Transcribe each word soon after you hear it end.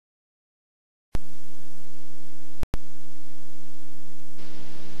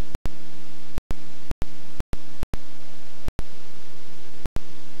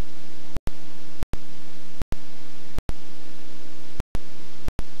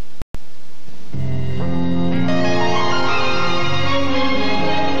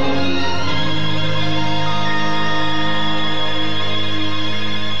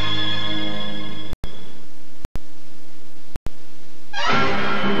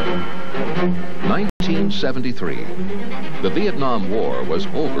1973. The Vietnam War was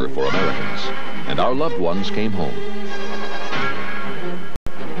over for Americans, and our loved ones came home.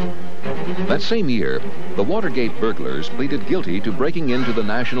 That same year, the Watergate burglars pleaded guilty to breaking into the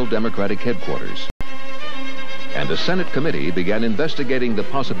National Democratic headquarters. And a Senate committee began investigating the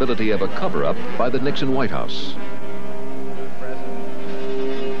possibility of a cover-up by the Nixon White House.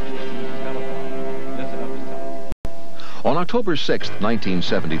 On October 6,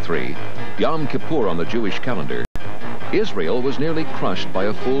 1973, Yom Kippur on the Jewish calendar, Israel was nearly crushed by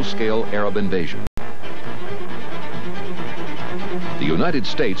a full-scale Arab invasion. The United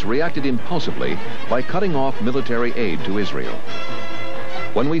States reacted impulsively by cutting off military aid to Israel.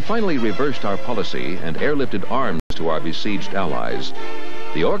 When we finally reversed our policy and airlifted arms to our besieged allies,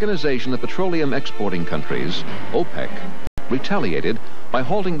 the Organization of Petroleum Exporting Countries, OPEC, retaliated by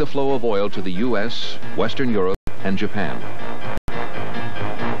halting the flow of oil to the U.S., Western Europe, and Japan.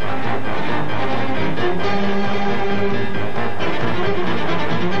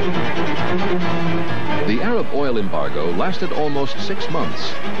 The Arab oil embargo lasted almost 6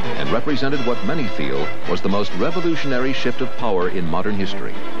 months and represented what many feel was the most revolutionary shift of power in modern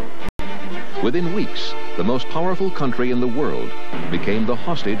history. Within weeks, the most powerful country in the world became the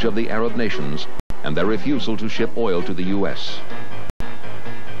hostage of the Arab nations and their refusal to ship oil to the U.S.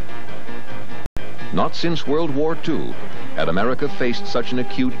 Not since World War II had America faced such an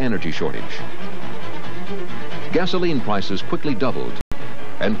acute energy shortage. Gasoline prices quickly doubled,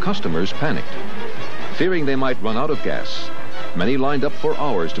 and customers panicked. Fearing they might run out of gas, many lined up for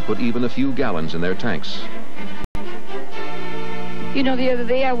hours to put even a few gallons in their tanks. You know, the other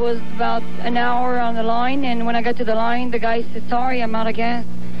day I was about an hour on the line, and when I got to the line, the guy said, "Sorry, I'm out of gas."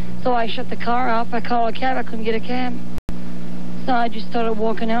 So I shut the car off. I called a cab. I couldn't get a cab. So I just started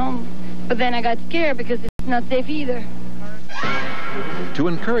walking home. But then I got scared because it's not safe either. To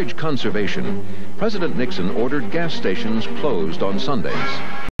encourage conservation, President Nixon ordered gas stations closed on Sundays,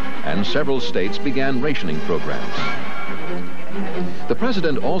 and several states began rationing programs. The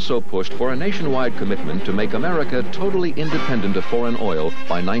president also pushed for a nationwide commitment to make America totally independent of foreign oil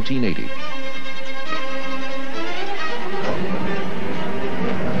by 1980.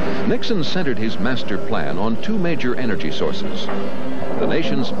 Nixon centered his master plan on 2 major energy sources: the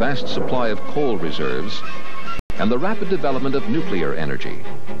nation's vast supply of coal reserves and the rapid development of nuclear energy.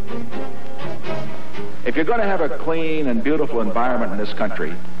 If you're going to have a clean and beautiful environment in this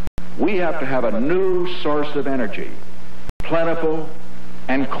country, we have to have a new source of energy, plentiful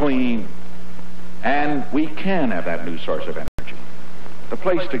and clean, and we can have that new source of energy. The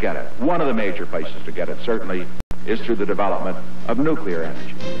place to get it, one of the major places to get it, certainly, is through the development of nuclear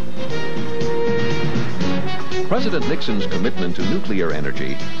energy. President Nixon's commitment to nuclear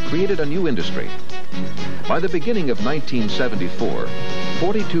energy created a new industry. By the beginning of 1974,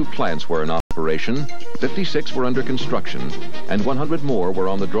 42 plants were in operation, 56 were under construction, and 100 more were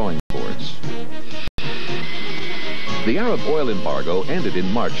on the drawing boards. The Arab oil embargo ended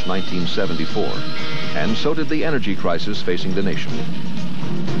in March 1974, and so did the energy crisis facing the nation.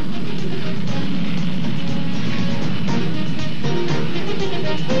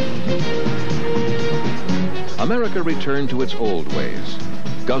 America returned to its old ways,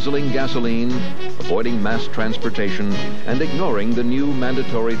 guzzling gasoline, avoiding mass transportation, and ignoring the new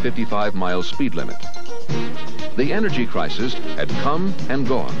mandatory 55-mile speed limit. The energy crisis had come and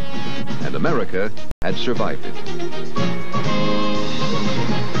gone, and America had survived it.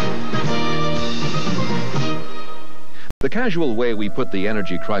 The casual way we put the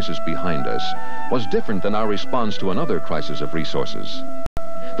energy crisis behind us was different than our response to another crisis of resources: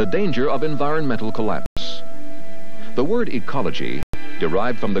 the danger of environmental collapse. The word ecology,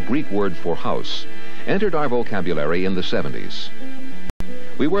 derived from the Greek word for house, entered our vocabulary in the 70s.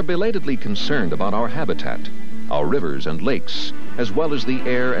 We were belatedly concerned about our habitat, our rivers and lakes, as well as the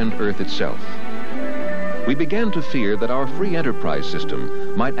air and earth itself. We began to fear that our free enterprise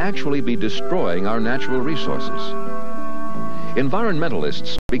system might actually be destroying our natural resources.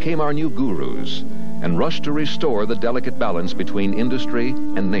 Environmentalists became our new gurus and rushed to restore the delicate balance between industry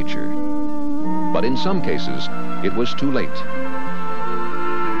and nature. But in some cases, it was too late.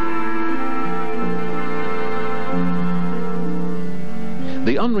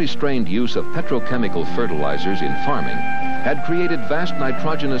 The unrestrained use of petrochemical fertilizers in farming had created vast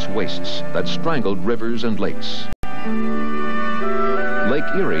nitrogenous wastes that strangled rivers and lakes. Lake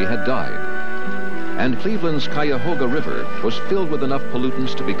Erie had died, and Cleveland's Cuyahoga River was filled with enough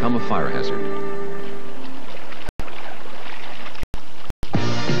pollutants to become a fire hazard.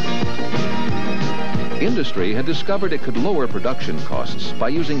 Industry had discovered it could lower production costs by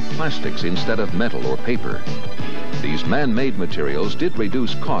using plastics instead of metal or paper. These man-made materials did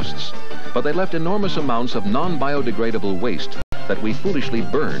reduce costs, but they left enormous amounts of non-biodegradable waste that we foolishly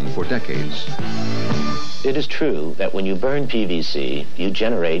burn for decades. It is true that when you burn PVC, you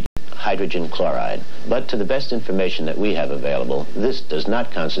generate hydrogen chloride. But to the best information that we have available, this does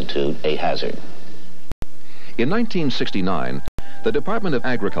not constitute a hazard. In 1969, the Department of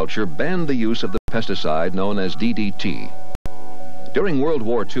Agriculture banned the use of the pesticide known as DDT. During World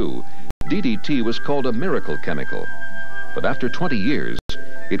War II, DDT was called a miracle chemical. But after 20 years,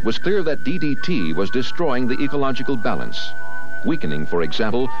 it was clear that DDT was destroying the ecological balance, weakening, for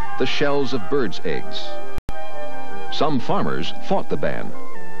example, the shells of birds' eggs. Some farmers fought the ban.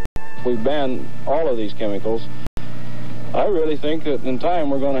 We ban all of these chemicals. I really think that in time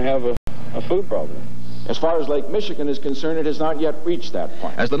we're going to have a food problem. As far as Lake Michigan is concerned, it has not yet reached that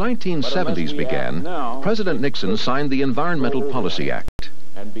point. As the 1970s began, President Nixon signed the Environmental Policy Act.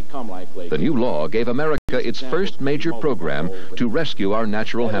 The new law gave America its first major program to rescue our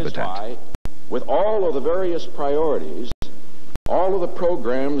natural habitat. With all of the various priorities, all of the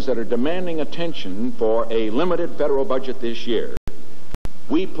programs that are demanding attention for a limited federal budget this year,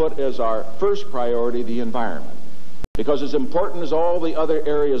 we put as our first priority the environment. Because as important as all the other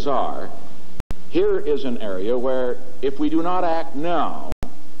areas are, here is an area where if we do not act now,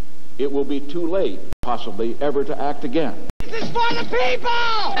 it will be too late, possibly, ever to act again. This is for the people!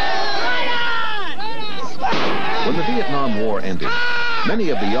 Right on! When the Vietnam War ended, many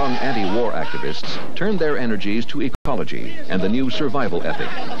of the young anti-war activists turned their energies to ecology and the new survival ethic.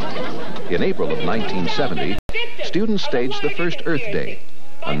 In April of 1970, students staged the first Earth Day,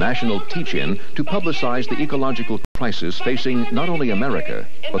 a national teach-in to publicize the ecological crisis facing not only America,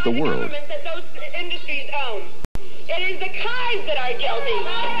 but the world. That those industries own. It is the cars that are guilty.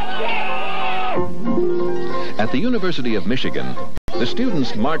 At the University of Michigan, the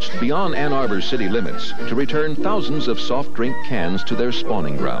students marched beyond Ann Arbor's city limits to return thousands of soft drink cans to their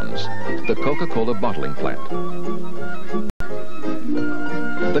spawning grounds, the Coca-Cola bottling plant.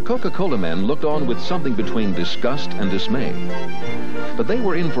 The Coca-Cola men looked on with something between disgust and dismay. But they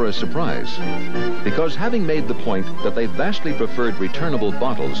were in for a surprise, because having made the point that they vastly preferred returnable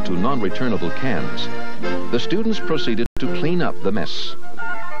bottles to non-returnable cans, the students proceeded to clean up the mess.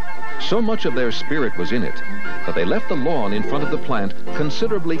 So much of their spirit was in it that they left the lawn in front of the plant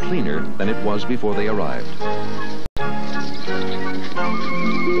considerably cleaner than it was before they arrived.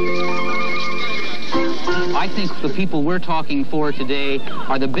 I think the people we're talking for today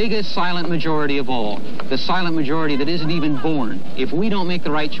are the biggest silent majority of all. The silent majority that isn't even born. If we don't make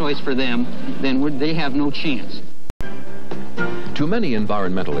the right choice for them, then they have no chance. To many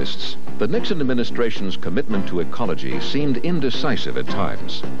environmentalists, the Nixon administration's commitment to ecology seemed indecisive at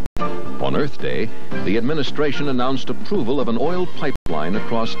times. On Earth Day, the administration announced approval of an oil pipeline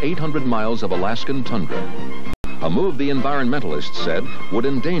across 800 miles of Alaskan tundra. A move the environmentalists said would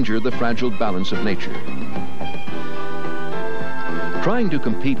endanger the fragile balance of nature. Trying to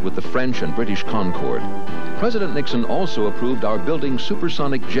compete with the French and British Concorde, President Nixon also approved our building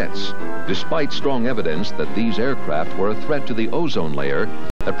supersonic jets, despite strong evidence that these aircraft were a threat to the ozone layer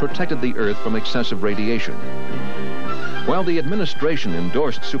that protected the Earth from excessive radiation. While the administration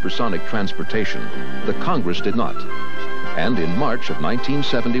endorsed supersonic transportation, the Congress did not. And in March of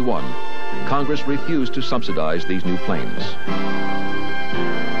 1971, Congress refused to subsidize these new planes.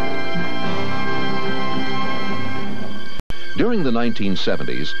 During the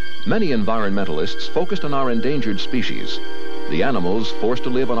 1970s, many environmentalists focused on our endangered species, the animals forced to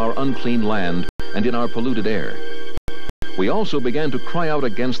live on our unclean land and in our polluted air. We also began to cry out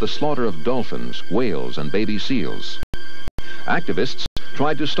against the slaughter of dolphins, whales, and baby seals. Activists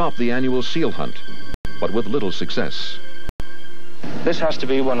tried to stop the annual seal hunt, but with little success. This has to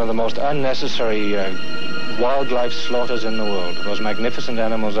be one of the most unnecessary wildlife slaughters in the world. Those magnificent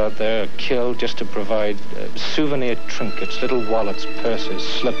animals out there are killed just to provide souvenir trinkets, little wallets, purses,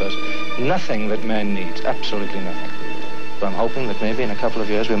 slippers, nothing that man needs, absolutely nothing. But I'm hoping that maybe in a couple of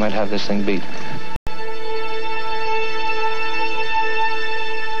years we might have this thing beat.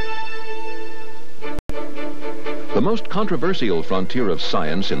 The most controversial frontier of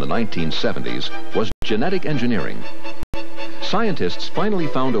science in the 1970s was genetic engineering. Scientists finally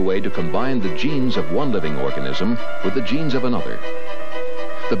found a way to combine the genes of one living organism with the genes of another.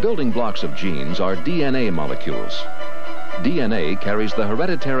 The building blocks of genes are DNA molecules. DNA carries the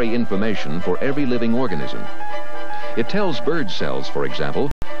hereditary information for every living organism. It tells bird cells, for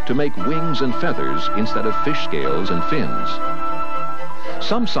example, to make wings and feathers instead of fish scales and fins.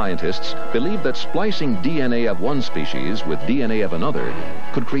 Some scientists believe that splicing DNA of one species with DNA of another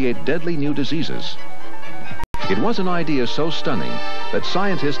could create deadly new diseases. It was an idea so stunning that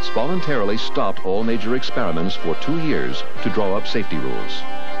scientists voluntarily stopped all major experiments for 2 years to draw up safety rules.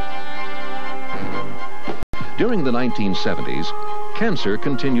 During the 1970s, cancer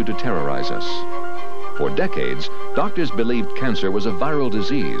continued to terrorize us. For decades, doctors believed cancer was a viral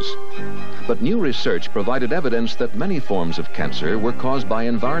disease. But new research provided evidence that many forms of cancer were caused by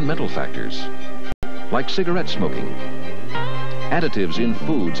environmental factors, like cigarette smoking, additives in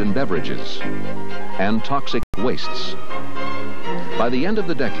foods and beverages, and toxic wastes. By the end of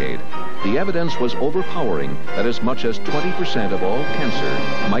the decade, the evidence was overpowering that as much as 20% of all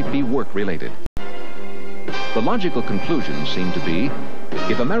cancer might be work-related. The logical conclusion seemed to be,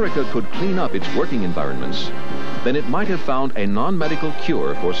 if America could clean up its working environments, then it might have found a non-medical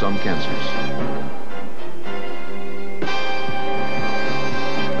cure for some cancers.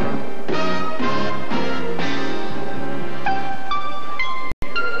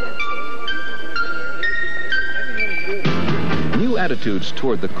 New attitudes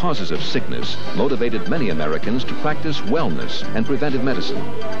toward the causes of sickness motivated many Americans to practice wellness and preventive medicine.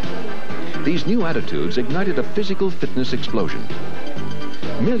 These new attitudes ignited a physical fitness explosion.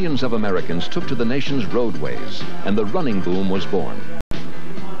 Millions of Americans took to the nation's roadways, and the running boom was born.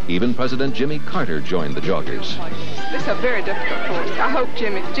 Even President Jimmy Carter joined the joggers. This is a very difficult course. I hope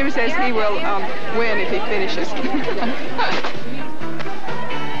Jimmy says he will win if he finishes.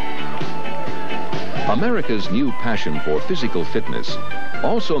 America's new passion for physical fitness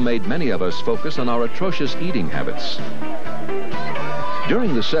also made many of us focus on our atrocious eating habits.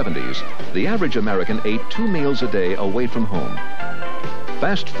 During the 70s, the average American ate 2 meals a day away from home.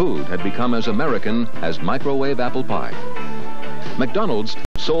 Fast food had become as American as microwave apple pie. McDonald's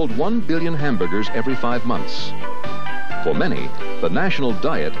sold 1 billion hamburgers every 5 months. For many, the national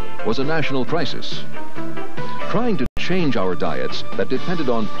diet was a national crisis. Trying to change our diets that depended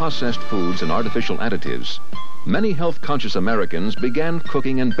on processed foods and artificial additives, many health-conscious Americans began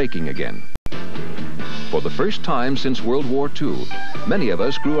cooking and baking again. For the first time since World War II, many of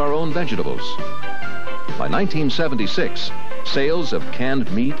us grew our own vegetables. By 1976, sales of canned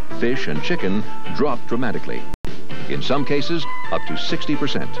meat, fish, and chicken dropped dramatically. In some cases, up to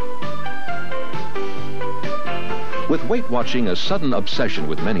 60%. With Weight Watching a sudden obsession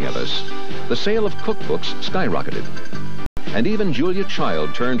with many of us, the sale of cookbooks skyrocketed. And even Julia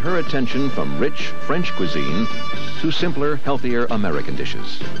Child turned her attention from rich French cuisine to simpler, healthier American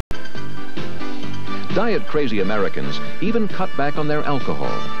dishes. Diet-crazy Americans even cut back on their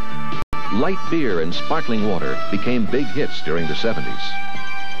alcohol. Light beer and sparkling water became big hits during the 70s.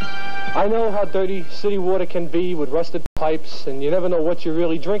 I know how dirty city water can be with rusted pipes, and you never know what you're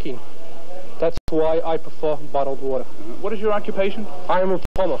really drinking. That's why I prefer bottled water. What is your occupation? I am a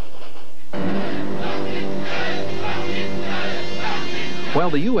plumber.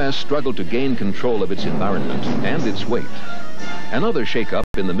 While the U.S. struggled to gain control of its environment and its weight, another shakeup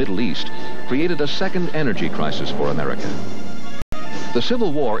in the Middle East created a second energy crisis for America. The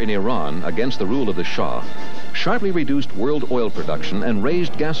civil war in Iran against the rule of the Shah sharply reduced world oil production and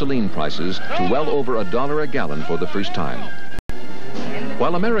raised gasoline prices to well over $1 a gallon for the first time.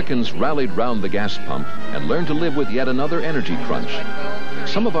 While Americans rallied round the gas pump and learned to live with yet another energy crunch,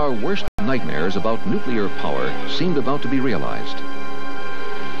 some of our worst nightmares about nuclear power seemed about to be realized.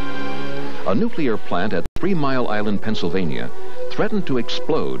 A nuclear plant at 3 Mile Island, Pennsylvania, threatened to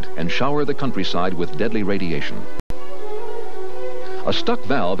explode and shower the countryside with deadly radiation. A stuck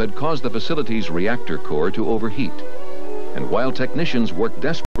valve had caused the facility's reactor core to overheat, and while technicians worked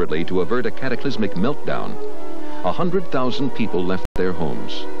desperately to avert a cataclysmic meltdown, 100,000 people left their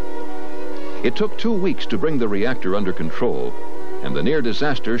homes. It took 2 weeks to bring the reactor under control, and the near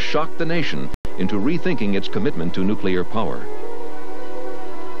disaster shocked the nation into rethinking its commitment to nuclear power.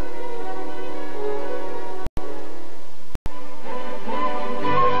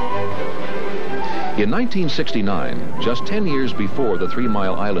 In 1969, just 10 years before the 3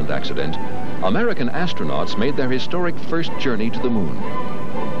 Mile Island accident, American astronauts made their historic first journey to the moon.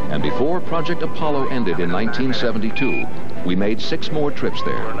 And before Project Apollo ended in 1972, we made 6 more trips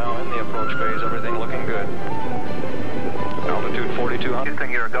there. We're now in the approach phase, everything looking good. Altitude 4,200. Houston,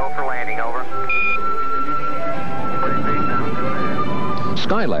 you're a go for landing, over.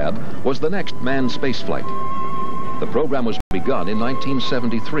 Skylab was the next manned spaceflight. The program was begun in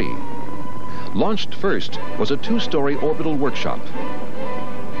 1973. Launched first was a 2-story orbital workshop.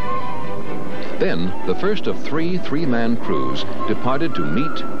 Then, the first of 3 3-man crews departed to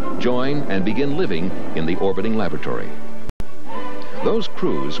meet, join, and begin living in the orbiting laboratory. Those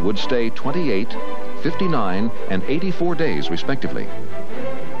crews would stay 28, 59, and 84 days, respectively.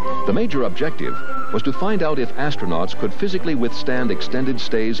 The major objective was to find out if astronauts could physically withstand extended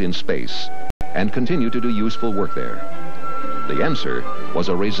stays in space and continue to do useful work there. The answer was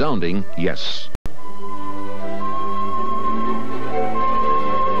a resounding yes.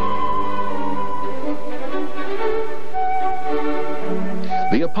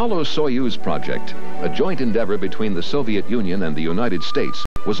 Apollo-Soyuz project, a joint endeavor between the Soviet Union and the United States,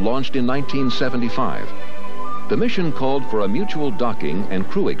 was launched in 1975. The mission called for a mutual docking and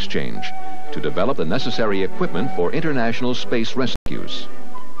crew exchange to develop the necessary equipment for international space rescues.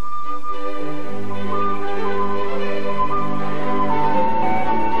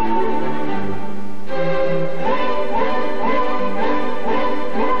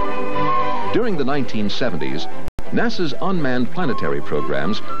 During the 1970s, NASA's unmanned planetary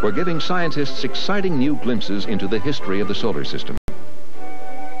programs were giving scientists exciting new glimpses into the history of the solar system.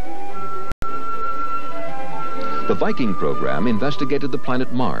 The Viking program investigated the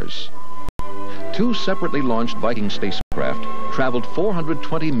planet Mars. 2 separately launched Viking spacecraft traveled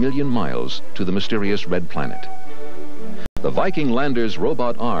 420 million miles to the mysterious red planet. The Viking lander's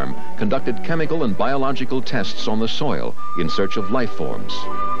robot arm conducted chemical and biological tests on the soil in search of life forms.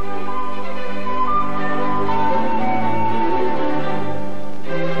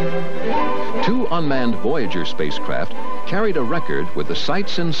 Two unmanned Voyager spacecraft carried a record with the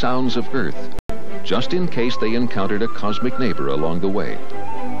sights and sounds of Earth, just in case they encountered a cosmic neighbor along the way.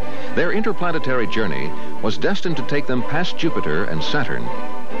 Their interplanetary journey was destined to take them past Jupiter and Saturn,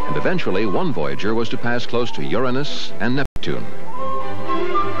 and eventually one Voyager was to pass close to Uranus and Neptune.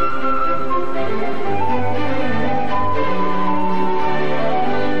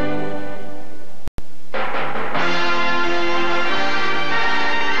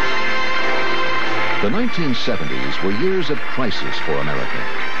 The 1970s were years of crisis for America.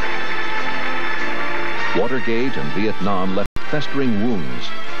 Watergate and Vietnam left festering wounds.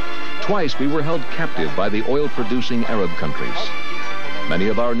 Twice we were held captive by the oil-producing Arab countries. Many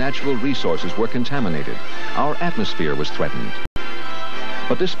of our natural resources were contaminated. Our atmosphere was threatened.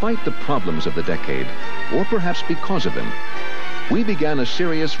 But despite the problems of the decade, or perhaps because of them, we began a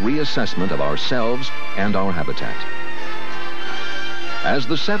serious reassessment of ourselves and our habitat. As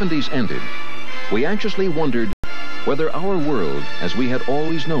the 70s ended, we anxiously wondered whether our world, as we had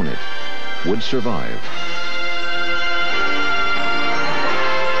always known it, would survive.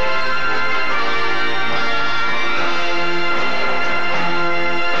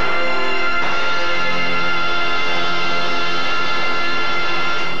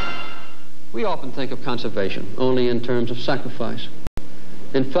 We often think of conservation only in terms of sacrifice.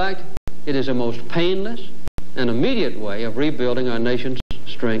 In fact, it is a most painless and immediate way of rebuilding our nation's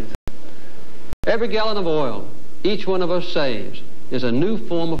strength. Every gallon of oil each one of us saves is a new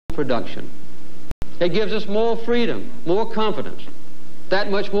form of production. It gives us more freedom, more confidence, that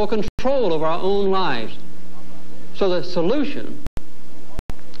much more control over our own lives. So the solution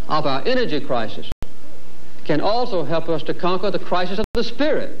of our energy crisis can also help us to conquer the crisis of the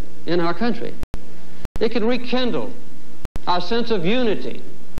spirit in our country. It can rekindle our sense of unity,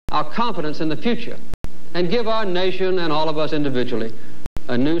 our confidence in the future, and give our nation and all of us individually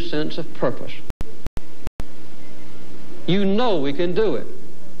a new sense of purpose. You know we can do it.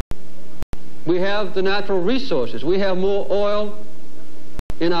 We have the natural resources. We have more oil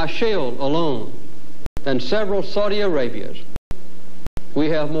in our shale alone than several Saudi Arabias. We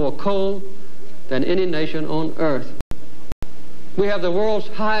have more coal than any nation on earth. We have the world's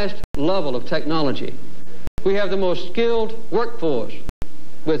highest level of technology. We have the most skilled workforce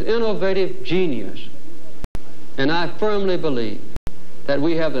with innovative genius. And I firmly believe that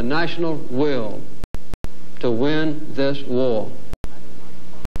we have the national will to win this war.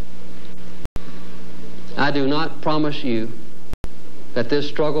 I do not promise you that this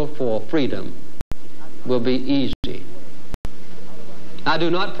struggle for freedom will be easy. I do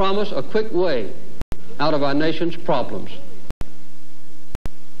not promise a quick way out of our nation's problems.